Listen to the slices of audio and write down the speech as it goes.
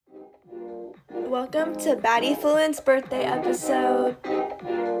Welcome to Baddie Fluent's birthday episode.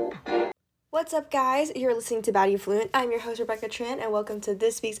 What's up, guys? You're listening to Baddie Fluent. I'm your host, Rebecca Tran, and welcome to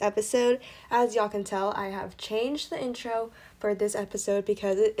this week's episode. As y'all can tell, I have changed the intro for this episode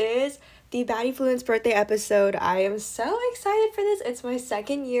because it is the Baddie Fluent's birthday episode. I am so excited for this. It's my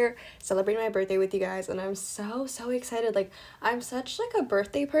second year celebrating my birthday with you guys, and I'm so excited. Like, I'm such a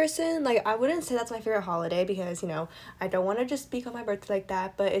birthday person. Like, I wouldn't say that's my favorite holiday because, I don't want to just speak on my birthday like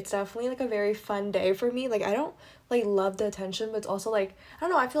that, but it's definitely a very fun day for me. Like, I don't love the attention, but it's also I don't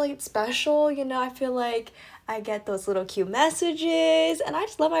know, I feel like it's special, I feel like I get those little cute messages, and I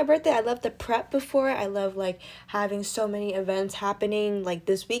just love my birthday. I love the prep before it. I love having so many events happening. Like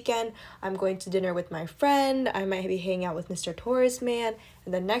this weekend, I'm going to dinner with my friend. I might be hanging out with Mr. Taurus Man.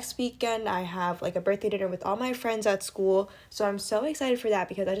 And the next weekend, I have a birthday dinner with all my friends at school. So I'm so excited for that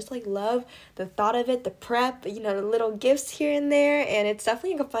because I just love the thought of it, the prep, the little gifts here and there. And it's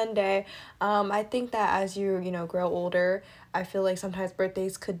definitely a fun day. I think that as you, grow older, I feel like sometimes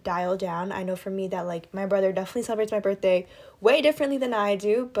birthdays could dial down. I know for me that my brother definitely celebrates my birthday way differently than I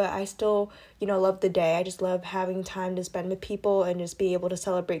do, but I still, love the day. I just love having time to spend with people and just be able to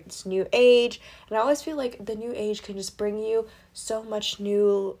celebrate this new age. And I always feel like the new age can just bring you so much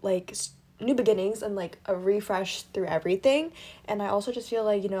new beginnings and a refresh through everything. And I also just feel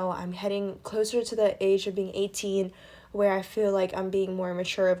I'm heading closer to the age of being 18, where I feel like I'm being more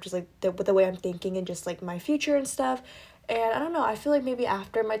mature of just the way I'm thinking and just my future and stuff. And I don't know, I feel like maybe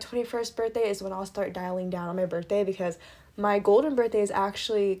after my 21st birthday is when I'll start dialing down on my birthday, because my golden birthday is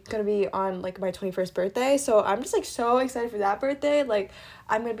actually gonna be on my 21st birthday. So I'm just so excited for that birthday.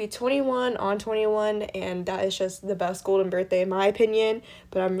 I'm gonna be 21 on 21, and that is just the best golden birthday in my opinion.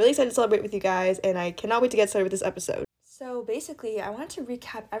 But I'm really excited to celebrate with you guys, and I cannot wait to get started with this episode. So basically, I wanted to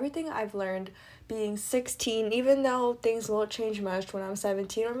recap everything I've learned being 16, even though things won't change much when I'm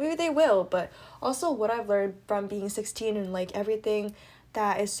 17, or maybe they will, but also what I've learned from being 16 and everything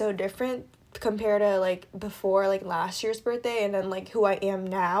that is so different compared to before last year's birthday, and then who I am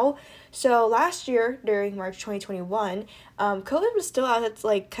now. So last year during March 2021, COVID was still at its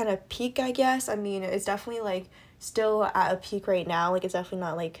kind of peak, I guess. I mean, it's definitely still at a peak right now. It's definitely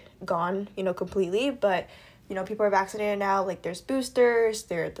not gone, completely, but people are vaccinated now. There's boosters,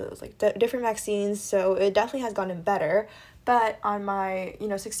 there are those different vaccines, so it definitely has gotten better. But on my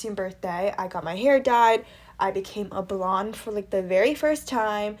 16th birthday, I got my hair dyed. I became a blonde for the very first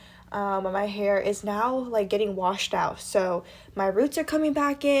time. My hair is now getting washed out, so my roots are coming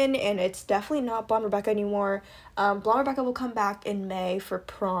back in, and it's definitely not blonde Rebecca anymore. Blonde Rebecca will come back in May for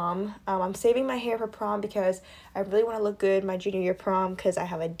prom. I'm saving my hair for prom because I really want to look good my junior year prom, because I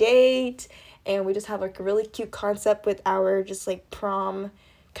have a date, and we just have a really cute concept with our just prom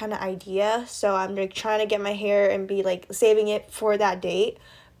kind of idea. So I'm trying to get my hair and be saving it for that date.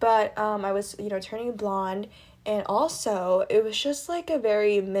 But I was turning blonde, and also it was just a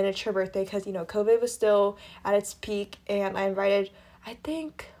very miniature birthday because COVID was still at its peak, and I invited, I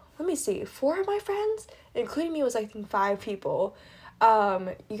think, let me see, 4 of my friends, including me, was I think 5 people.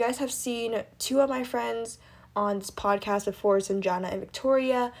 You guys have seen 2 of my friends on this podcast before, Sanjana and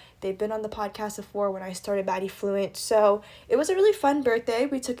Victoria. They've been on the podcast before when I started Baddie Fluent. So it was a really fun birthday.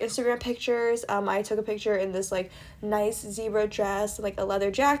 We took Instagram pictures. I took a picture in this nice zebra dress, a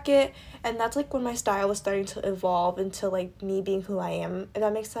leather jacket, and that's when my style was starting to evolve into me being who I am, if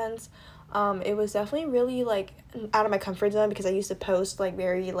that makes sense. It was definitely really out of my comfort zone because I used to post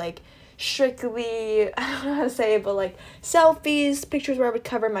very strictly, I don't know how to say it, but selfies, pictures where I would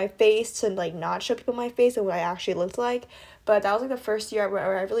cover my face and not show people my face and what I actually looked like. But that was the first year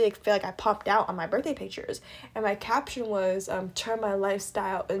where I really feel I popped out on my birthday pictures, and my caption was turn my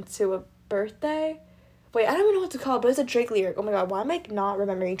lifestyle into a birthday. Wait, I don't even know what to call it, but it's a Drake lyric. Oh my god, why am I not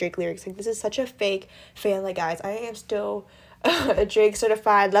remembering Drake lyrics? This is such a fake fan. Guys, I am still a Drake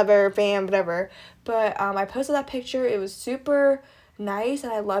certified lover, fan, whatever. But I posted that picture. It was super nice,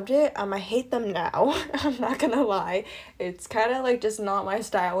 and I loved it. I hate them now. I'm not gonna lie. It's kind of just not my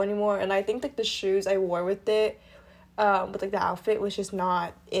style anymore, and I think the shoes I wore with it, with the outfit was just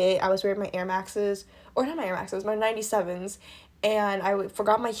not it. I was wearing my Air Maxes, or not my Air Maxes, my 97s, and I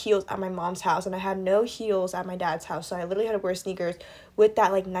forgot my heels at my mom's house, and I had no heels at my dad's house, so I literally had to wear sneakers with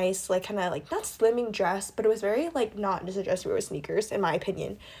that nice kind of not slimming dress, but it was very not just a dress to wear with sneakers in my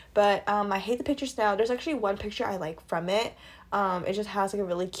opinion. But I hate the pictures now. There's actually one picture I like from it. It just has a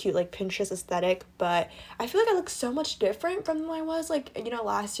really cute Pinterest aesthetic, but I feel I look so much different from when I was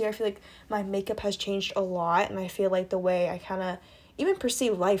last year. I feel my makeup has changed a lot, and I feel the way I kind of even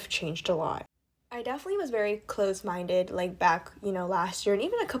perceive life changed a lot. I definitely was very close-minded, back, last year, and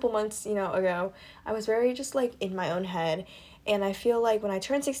even a couple months, ago. I was very just, in my own head, And I feel like when I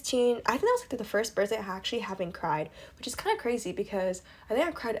turned 16, I think that was like the first birthday I actually haven't cried, which is kind of crazy because I think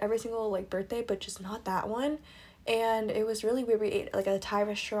I've cried every single like birthday, but just not that one. And it was really weird. We ate like at a Thai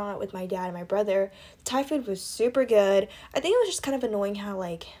restaurant with my dad and my brother. The Thai food was super good. I think it was just kind of annoying how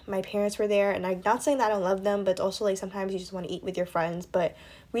like my parents were there, and I'm not saying that I don't love them, but it's also like sometimes you just want to eat with your friends. But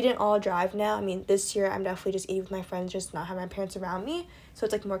we didn't all drive now. I mean, this year I'm definitely just eating with my friends, just not having my parents around me. So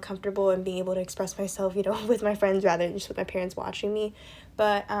it's like more comfortable and being able to express myself, with my friends rather than just with my parents watching me.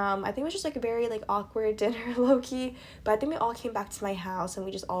 But I think it was just like a very like awkward dinner, low key. But I think we all came back to my house and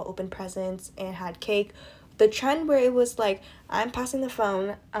we just all opened presents and had cake. The trend where it was like I'm passing the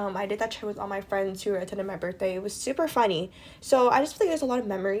phone, I did that trend with all my friends who attended my birthday. It was super funny. So I just feel like there's a lot of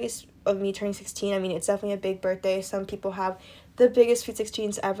memories of me turning 16. I mean, it's definitely a big birthday. Some people have the biggest sweet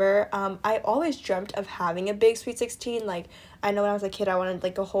 16s ever. I always dreamt of having a big sweet 16. Like, I know when I was a kid I wanted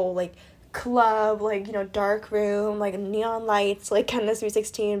like a whole like club, like, dark room, like neon lights, like kind of sweet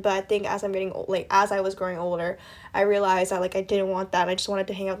 16. But I think as I'm getting old, like as I was growing older, I realized that like I didn't want that. I just wanted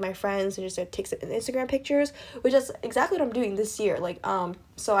to hang out with my friends and just like take some Instagram pictures, which is exactly what I'm doing this year. Like,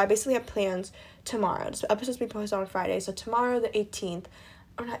 so I basically have plans tomorrow. This episode's being posted on Friday, so tomorrow the 18th,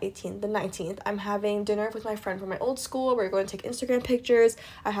 or not 18th, the 19th, I'm having dinner with my friend from my old school. We're going to take Instagram pictures.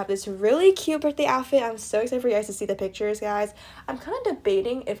 I have this really cute birthday outfit. I'm so excited for you guys to see the pictures, guys. I'm kind of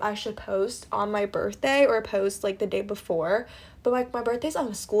debating if I should post on my birthday or post like the day before. But like my birthday's on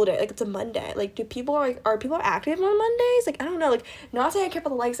a school day, like it's a Monday. Like, do people are people active on Mondays? Like, I don't know. Like, not saying I care about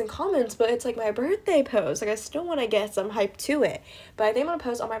the likes and comments, but it's like my birthday post. Like, I still want to get some hype to it. But I think I'm gonna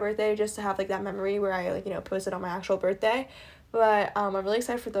post on my birthday just to have like that memory where I like posted on my actual birthday. But I'm really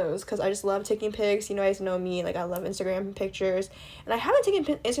excited for those because I just love taking pics. You guys know me, like I love Instagram pictures, and I haven't taken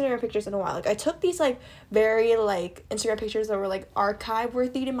Instagram pictures in a while. Like, I took these like very like Instagram pictures that were like archive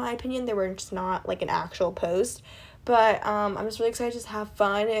worthy in my opinion. They were just not like an actual post. But I'm just really excited to just have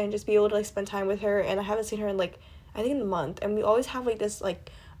fun and just be able to like spend time with her. And I haven't seen her in like I think in a month, and we always have like this like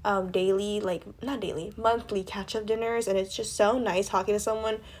daily, like not daily, monthly catch up dinners, and it's just so nice talking to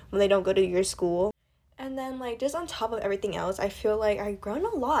someone when they don't go to your school. And then, like, just on top of everything else, I feel like I've grown a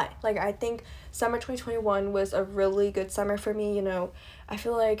lot. Like, I think summer 2021 was a really good summer for me, I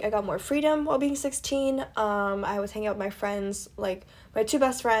feel like I got more freedom while being 16. I was hanging out with my friends, like, my two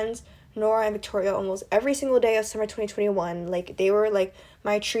best friends, Nora and Victoria, almost every single day of summer 2021. Like, they were, like,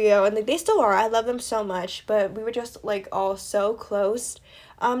 my trio, and, like, they still are. I love them so much, but we were just, like, all so close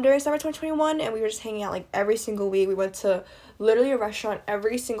during summer 2021, and we were just hanging out, like, every single week. We went to literally a restaurant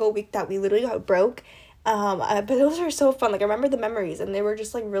every single week that we literally got broke. But those were so fun. Like, I remember the memories, and they were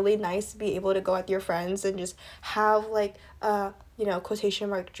just like really nice to be able to go out with your friends and just have like quotation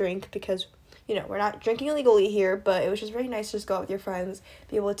mark drink, because we're not drinking illegally here, but it was just very nice to just go out with your friends,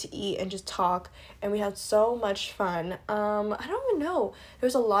 be able to eat and just talk, and we had so much fun. I don't even know. There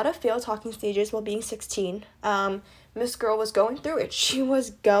was a lot of failed talking stages while being 16. Miss Girl was going through it. She was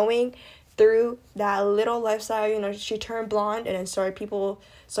going through that little lifestyle. She turned blonde, and then people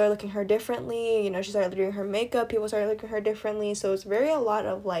started looking at her differently. She started doing her makeup, people started looking at her differently. So it's very a lot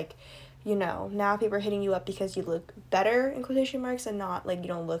of like, now people are hitting you up because you look better in quotation marks, and not like you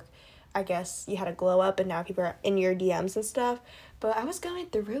don't look, I guess you had a glow up, and now people are in your DMs and stuff. But I was going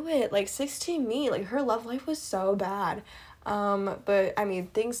through it, like 16 me, like her love life was so bad. But I mean,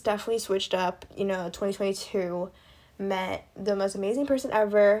 things definitely switched up. 2022, met the most amazing person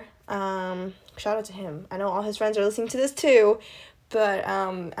ever. Shout out to him. I know all his friends are listening to this too, but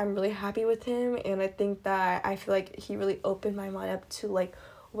I'm really happy with him, and I think that I feel like he really opened my mind up to like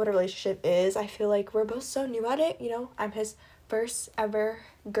what a relationship is. I feel like we're both so new at it. I'm his first ever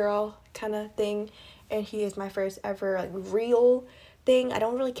girl kind of thing, and he is my first ever like real thing. I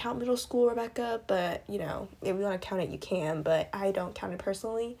don't really count middle school, Rebecca, but if you want to count it, you can, but I don't count it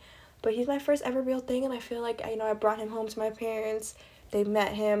personally. But he's my first ever real thing, and I feel like I brought him home to my parents. They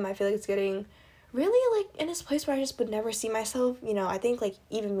met him. I feel like it's getting really like in this place where I just would never see myself. I think like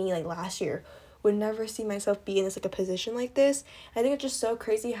even me like last year would never see myself be in this like a position like this. I think it's just so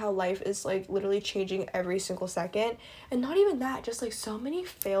crazy how life is like literally changing every single second. And not even that, just like so many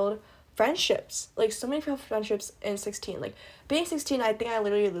failed friendships. Like so many failed friendships in 16. Like being 16, I think I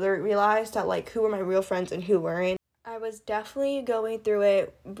literally realized that like who were my real friends and who weren't. I was definitely going through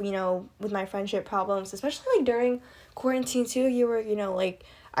it, with my friendship problems, especially like during quarantine too. You were, like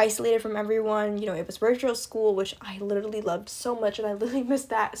isolated from everyone. It was virtual school, which I literally loved so much, and I literally missed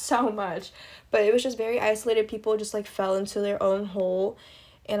that so much. But it was just very isolated. People just like fell into their own hole.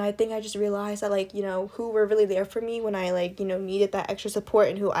 And I think I just realized that like, who were really there for me when I like, needed that extra support,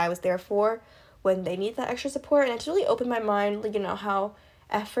 and who I was there for when they need that extra support. And it's really opened my mind, like, how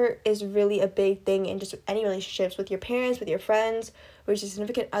effort is really a big thing in just any relationships with your parents, with your friends, with your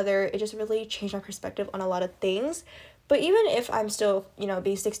significant other. It just really changed my perspective on a lot of things. But even if I'm still,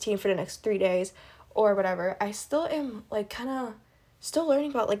 being 16 for the next 3 days or whatever, I still am, like, kind of still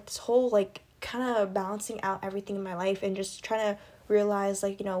learning about, like, this whole, like, kind of balancing out everything in my life and just trying to realize,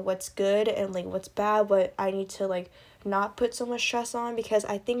 like, what's good and, like, what's bad, what I need to, like, not put so much stress on, because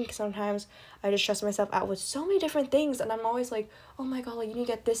I think sometimes I just stress myself out with so many different things, and I'm always like, oh my god, like, you need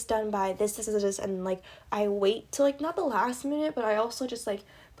to get this done by this, and, like, I wait till, like, not the last minute, but I also just, like,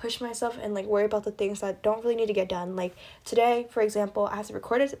 push myself and, like, worry about the things that don't really need to get done. Like, today, for example, I have to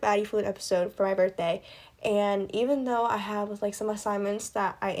record a Baddie Fluent episode for my birthday, and even though I have, like, some assignments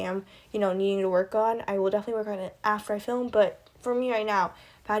that I am, needing to work on, I will definitely work on it after I film, but for me right now,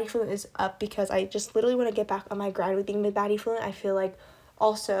 Baddie Fluent is up because I just literally want to get back on my grind with being with Baddie Fluent. I feel like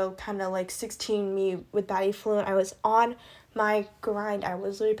also kind of like 16 me with Baddie Fluent. I was on my grind. I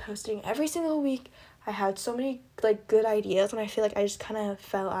was literally posting every single week. I had so many, like, good ideas, and I feel like I just kind of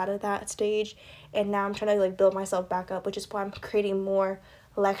fell out of that stage, and now I'm trying to, like, build myself back up, which is why I'm creating more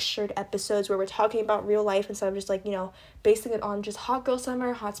lectured episodes where we're talking about real life instead of just, like, basing it on just hot girl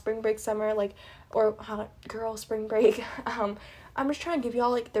summer, hot spring break summer, like, or hot girl spring break. I'm just trying to give y'all,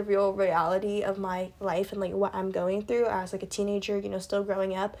 like, the real reality of my life and, like, what I'm going through as, like, a teenager, still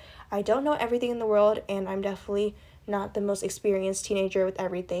growing up. I don't know everything in the world, and I'm definitely not the most experienced teenager with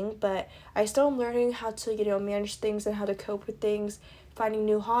everything, but I still am learning how to, manage things and how to cope with things, finding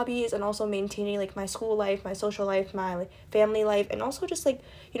new hobbies, and also maintaining, like, my school life, my social life, my, like, family life, and also just, like,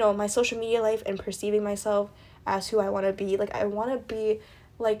 my social media life, and perceiving myself as who I want to be. Like, I want to be,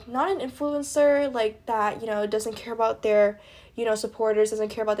 like, not an influencer, like, that, doesn't care about their, supporters, doesn't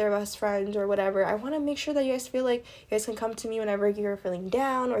care about their best friends or whatever. I want to make sure that you guys feel like you guys can come to me whenever you're feeling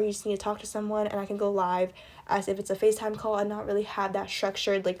down or you just need to talk to someone, and I can go live as if it's a FaceTime call and not really have that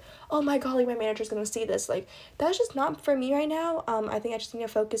structured, like, oh my god, like, my manager's gonna see this. Like, that's just not for me right now. I think I just need to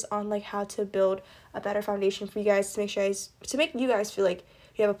focus on, like, how to build a better foundation for you guys to make you guys feel like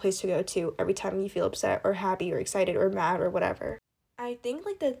you have a place to go to every time you feel upset or happy or excited or mad or whatever. I think,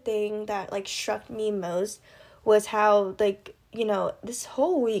 like, the thing that, like, struck me most was how, like, this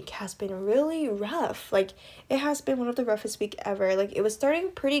whole week has been really rough. Like, it has been one of the roughest week ever. Like, it was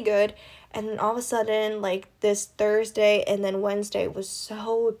starting pretty good, and then all of a sudden, like, this Thursday and then Wednesday was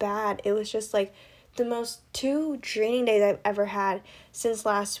so bad. It was just, like, the most two draining days I've ever had since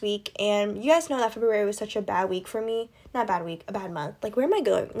last week. And you guys know that February was such a bad week for me. Not a bad week, a bad month. Like, where am I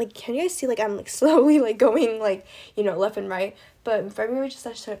going? Like, can you guys see, like, I'm, like, slowly, like, going, like, left and right. But February was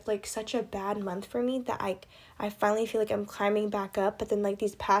just such a bad month for me that I finally feel like I'm climbing back up. But then, like,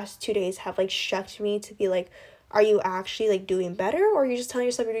 these past 2 days have, like, shocked me to be like, are you actually, like, doing better? Or are you just telling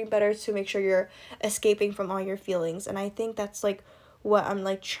yourself you're doing better to make sure you're escaping from all your feelings? And I think that's, like, what I'm,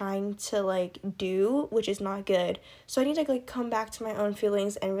 like, trying to, like, do, which is not good. So I need to, like, come back to my own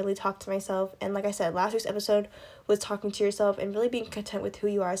feelings and really talk to myself. And like I said, last week's episode was talking to yourself and really being content with who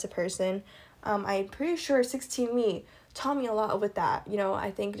you are as a person. I'm pretty sure 16 me taught me a lot with that.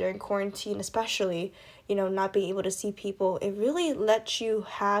 I think during quarantine especially, not being able to see people, it really lets you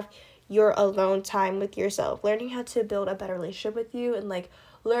have your alone time with yourself, learning how to build a better relationship with you, and, like,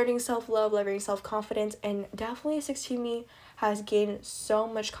 learning self-love, learning self-confidence. And definitely 16 me has gained so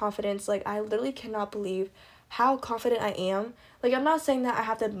much confidence. Like, I literally cannot believe how confident I am. Like, I'm not saying that I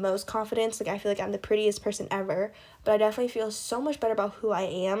have the most confidence, like, I feel like I'm the prettiest person ever, but I definitely feel so much better about who I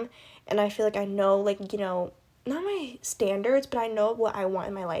am, and I feel like I know, like, not my standards, but I know what I want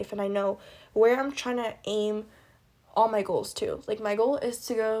in my life, and I know where I'm trying to aim all my goals too. Like, my goal is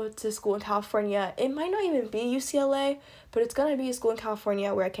to go to school in California. It might not even be UCLA, but it's gonna be a school in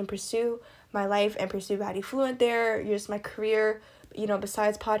California where I can pursue my life and pursue Baddie Fluent there, just my career,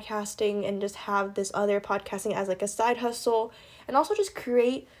 besides podcasting, and just have this other podcasting as, like, a side hustle, and also just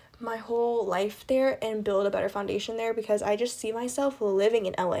create my whole life there and build a better foundation there, because I just see myself living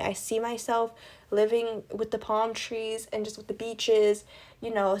in LA. I see myself living with the palm trees and just with the beaches,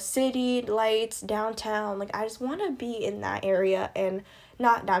 city lights, downtown. Like, I just want to be in that area, and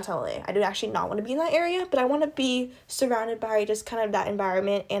not downtown LA. I do actually not want to be in that area, but I want to be surrounded by just kind of that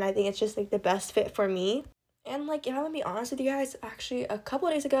environment, and I think it's just, like, the best fit for me. And, like, if I'm gonna be honest with you guys, actually, a couple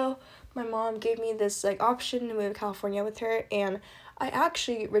of days ago, my mom gave me this, like, option to move to California with her, and I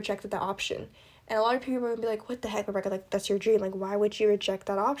actually rejected that option. And a lot of people would be like, what the heck, Rebecca, like, that's your dream, like, why would you reject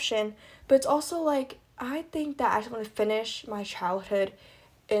that option? But it's also, like, I think that I just want to finish my childhood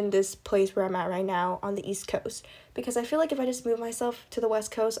in this place where I'm at right now on the East Coast, because I feel like if I just move myself to the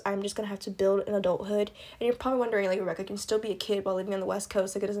West Coast, I'm just gonna have to build an adulthood. And you're probably wondering, like, Rebecca, I can still be a kid while living on the West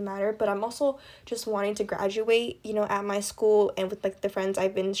Coast, like, it doesn't matter. But I'm also just wanting to graduate, at my school and with, like, the friends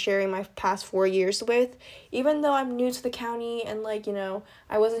I've been sharing my past 4 years with. Even though I'm new to the county and, like,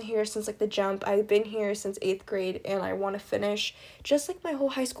 I wasn't here since, like, the jump, I've been here since 8th grade, and I want to finish just, like, my whole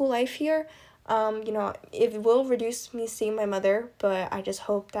high school life here. It will reduce me seeing my mother, but I just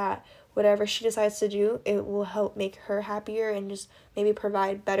hope that whatever she decides to do, it will help make her happier and just maybe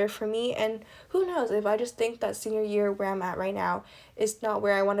provide better for me. And who knows, if I just think that senior year where I'm at right now is not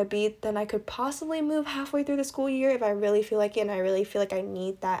where I want to be, then I could possibly move halfway through the school year if I really feel like it and I really feel like I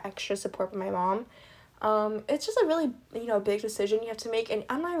need that extra support from my mom. It's just a really, big decision you have to make, and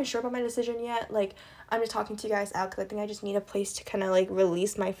I'm not even sure about my decision yet. Like, I'm just talking to you guys out because I think I just need a place to kind of, like,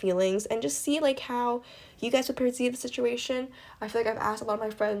 release my feelings and just see, like, how you guys would perceive the situation. I feel like I've asked a lot of my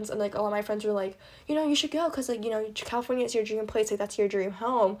friends, and, like, a lot of my friends were like, you should go because, like, California is your dream place, like, that's your dream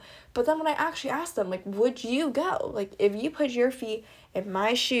home. But then when I actually asked them, like, would you go? Like, if you put your feet in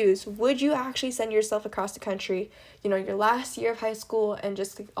my shoes, would you actually send yourself across the country, your last year of high school, and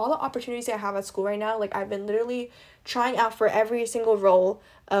just, like, all the opportunities I have at school right now? Like, I've been literally trying out for every single role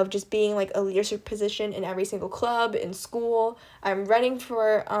of just being, like, a leadership position in every single club in school. I'm running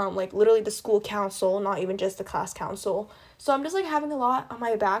for, like, literally the school council, not even just the class council. So I'm just, like, having a lot on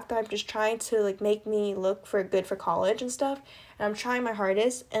my back that I'm just trying to, like, make me look for good for college and stuff, and I'm trying my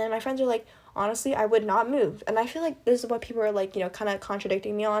hardest. And then my friends are like, honestly, I would not move. And I feel like this is what people are, like, kind of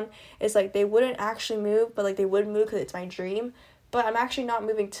contradicting me on. It's like they wouldn't actually move, but, like, they would move because it's my dream. But I'm actually not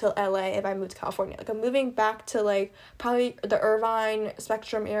moving to LA if I move to California. Like, I'm moving back to, like, probably the Irvine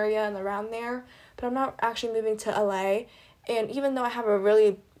Spectrum area and around there. But I'm not actually moving to LA. And even though I have a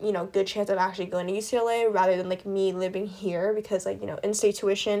really, good chance of actually going to UCLA rather than, like, me living here, because, like, in-state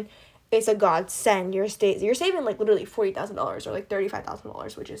tuition, it's a godsend. You're saving, like, literally $40,000 or, like,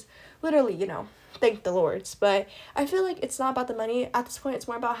 $35,000, which is literally, thank the Lords. But I feel like it's not about the money at this point. It's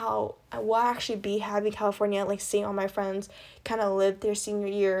more about how I will actually be having California, like, seeing all my friends kind of live their senior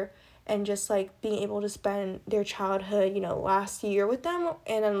year and just, like, being able to spend their childhood, last year with them.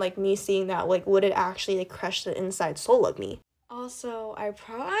 And then, like, me seeing that, like, would it actually, like, crush the inside soul of me? Also, I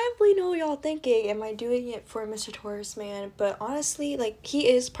probably know y'all thinking, am I doing it for Mr. Taurus Man? But honestly, like, he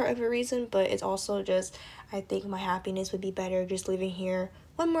is part of a reason, but it's also just, I think my happiness would be better just living here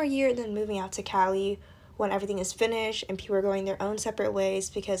one more year than moving out to Cali when everything is finished and people are going their own separate ways,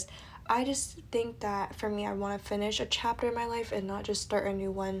 because I just think that for me, I want to finish a chapter in my life and not just start a new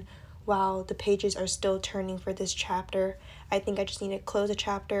one while the pages are still turning for this chapter. I think I just need to close a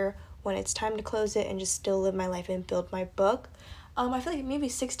chapter when it's time to close it and just still live my life and build my book. I feel like maybe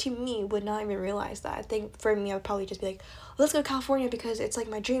 16 me would not even realize that. I think for me, I would probably just be like, let's go to California because it's, like,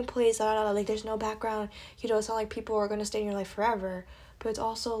 my dream place, like, there's no background, it's not like people are going to stay in your life forever. But it's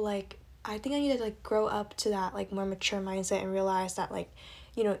also, like, I think I need to, like, grow up to that, like, more mature mindset and realize that, like,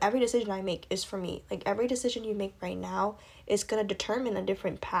 every decision I make is for me. Like, every decision you make right now is going to determine a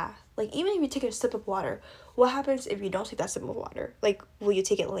different path. Like, even if you take a sip of water, what happens if you don't take that sip of water? Like, will you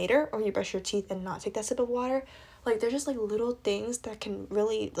take it later, or you brush your teeth and not take that sip of water? Like, they're just, like, little things that can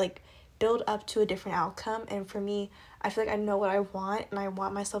really, like, build up to a different outcome. And for me, I feel like I know what I want, and I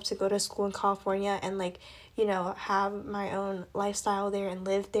want myself to go to school in California and, like, have my own lifestyle there and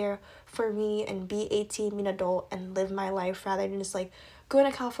live there for me and be 18, be an adult, and live my life rather than just, like, going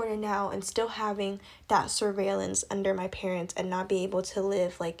to California now and still having that surveillance under my parents and not be able to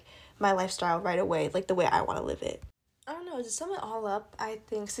live, like, my lifestyle right away, like, the way I want to live it. I don't know, to sum it all up, I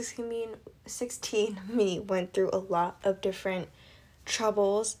think 16 me went through a lot of different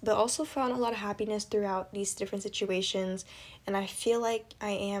troubles, but also found a lot of happiness throughout these different situations. And I feel like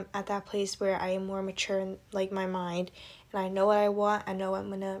I am at that place where I am more mature in, like, my mind, and I know what I want, I know what I'm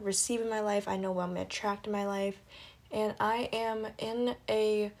going to receive in my life, I know what I'm going to attract in my life, and I am in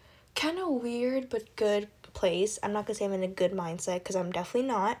a kind of weird but good place. I'm not going to say I'm in a good mindset, because I'm definitely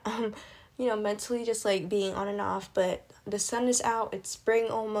not. Mentally just, like, being on and off, but the sun is out, it's spring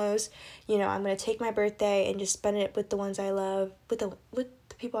almost. I'm gonna take my birthday and just spend it with the ones I love, with the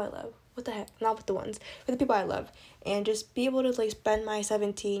people I love. What the heck? Not with the ones, with the people I love, and just be able to, like, spend my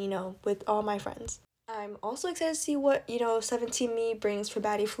 17, with all my friends. I'm also excited to see what, 17 me brings for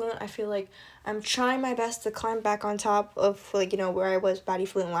Baddie Fluent. I feel like I'm trying my best to climb back on top of, like, where I was Baddie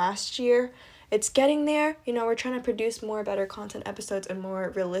Fluent last year. It's getting there. We're trying to produce more better content episodes and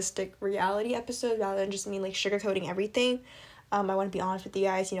more realistic reality episodes rather than just me, like, sugarcoating everything. I want to be honest with you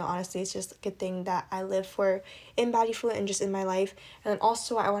guys. Honestly, it's just a good thing that I live for in Body Fluent and just in my life. And then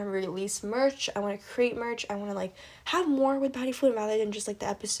also, I want to release merch. I want to create merch. I want to, like, have more with Body Fluent rather than just, like, the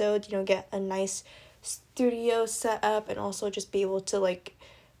episode, get a nice studio set up and also just be able to, like,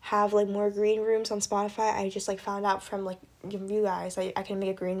 have, like, more green rooms on Spotify. I just, like, found out from, like, you guys, I can make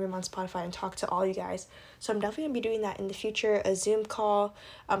a green room on Spotify and talk to all you guys. So I'm definitely going to be doing that in the future, a Zoom call.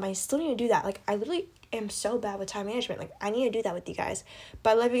 I still need to do that. Like, I literally am so bad with time management. Like, I need to do that with you guys.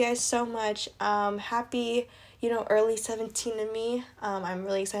 But I love you guys so much. Happy, early 17 to me. I'm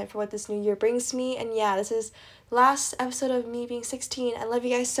really excited for what this new year brings me. And yeah, this is last episode of me being 16. I love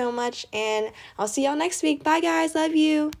you guys so much, and I'll see y'all next week. Bye, guys. Love you.